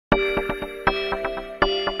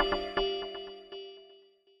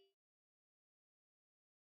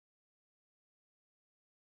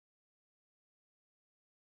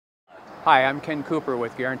Hi, I'm Ken.Cooper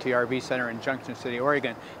with Guaranty RV Center in Junction City,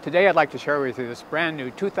 Oregon. Today I'd like to share with you this brand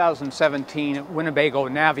new 2017 Winnebago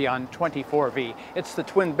Navion 24V. It's the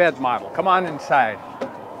twin bed model. Come on inside.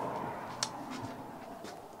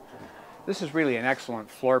 This is really an excellent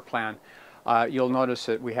floor plan. You'll notice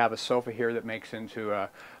that we have a sofa here that makes into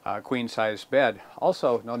a queen-size bed.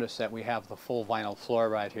 Also notice that we have the full vinyl floor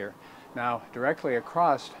right here. Now directly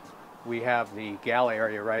across we have the galley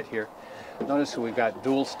area right here. Notice that we've got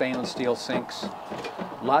dual stainless steel sinks,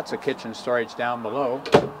 lots of kitchen storage down below.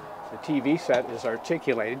 The TV set is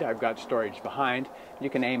articulated. I've got storage behind. You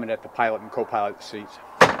can aim it at the pilot and co-pilot seats.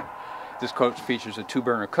 This coach features a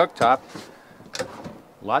 2-burner cooktop,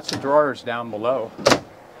 lots of drawers down below,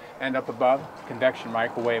 and up above, convection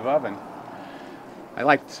microwave oven. I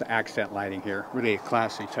like this accent lighting here, really a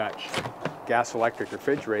classy touch. Gas electric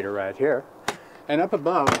refrigerator right here. And up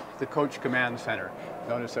above, the coach command center.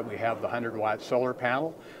 Notice that we have the 100-watt solar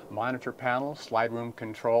panel, monitor panel, slide room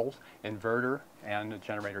controls, inverter, and a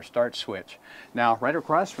generator start switch. Now, right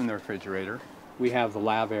across from the refrigerator, we have the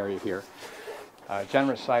lav area here.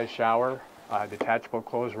 Generous size shower, detachable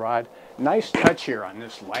clothes rod. Nice touch here on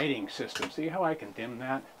this lighting system. See how I can dim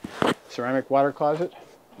that? Ceramic water closet,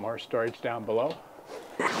 more storage down below.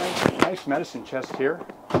 Nice medicine chest here.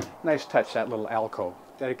 Nice touch, that little alcove.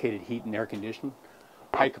 Dedicated heat and air conditioning.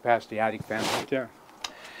 High capacity attic fan right there.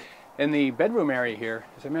 In the bedroom area here,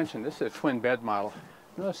 as I mentioned, this is a twin bed model.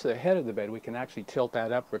 Notice the head of the bed, we can actually tilt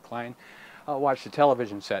that up, recline, watch the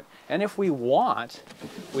television set. And if we want,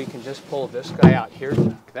 we can just pull this guy out here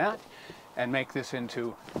like that and make this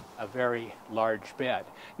into a very large bed.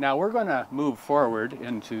 Now we're going to move forward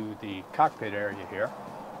into the cockpit area here.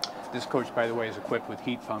 This coach, by the way, is equipped with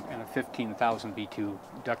heat pump and a 15,000 BTU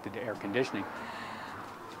ducted air conditioning.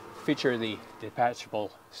 Feature the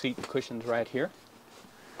detachable seat cushions right here.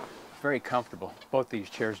 Very comfortable. Both these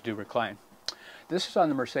chairs do recline. This is on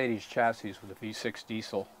the Mercedes chassis with a V6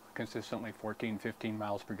 diesel, consistently 15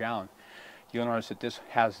 miles per gallon. You'll notice that this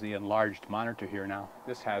has the enlarged monitor here now.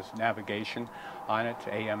 This has navigation on it,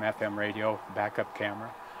 AM, FM radio, backup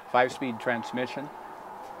camera, 5-speed transmission.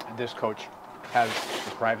 This coach has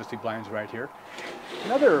the privacy blinds right here.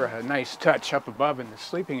 Another nice touch up above in the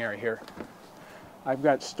sleeping area here. I've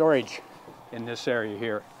got storage in this area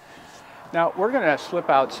here. Now we're going to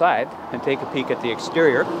slip outside and take a peek at the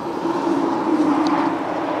exterior.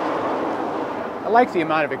 I like the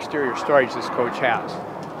amount of exterior storage this coach has.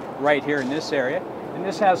 Right here in this area, and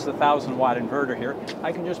this has the 1,000-watt inverter here.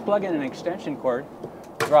 I can just plug in an extension cord,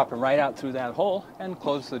 drop it right out through that hole, and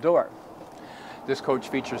close the door. This coach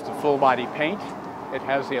features the full body paint. It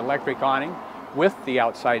has the electric awning with the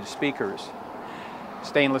outside speakers.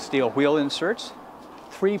 Stainless steel wheel inserts,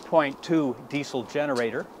 3.2 diesel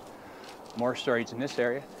generator, more storage in this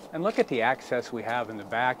area. And look at the access we have in the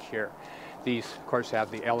back here. These, of course,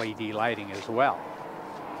 have the LED lighting as well.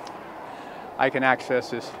 I can access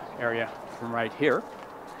this area from right here.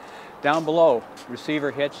 Down below,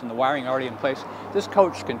 receiver hitch and the wiring already in place. This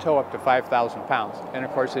coach can tow up to 5,000 pounds. And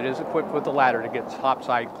of course, it is equipped with a ladder to get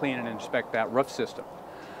topside clean and inspect that roof system.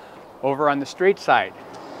 Over on the street side,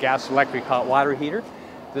 gas electric hot water heater.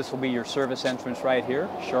 This will be your service entrance right here.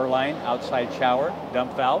 Shoreline, outside shower,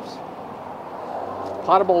 dump valves.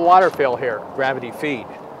 Potable water fill here, gravity feed.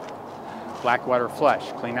 Black water flush,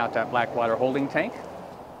 clean out that black water holding tank.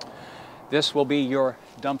 This will be your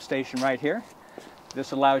dump station right here.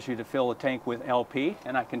 This allows you to fill the tank with LP,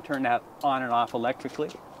 and I can turn that on and off electrically.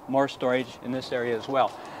 More storage in this area as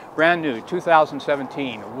well. Brand new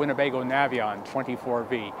 2017 Winnebago Navion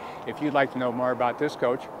 24V. If you'd like to know more about this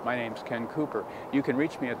coach, my name's Ken.Cooper. You can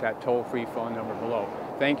reach me at that toll-free phone number below.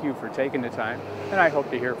 Thank you for taking the time, and I hope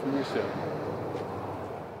to hear from you soon.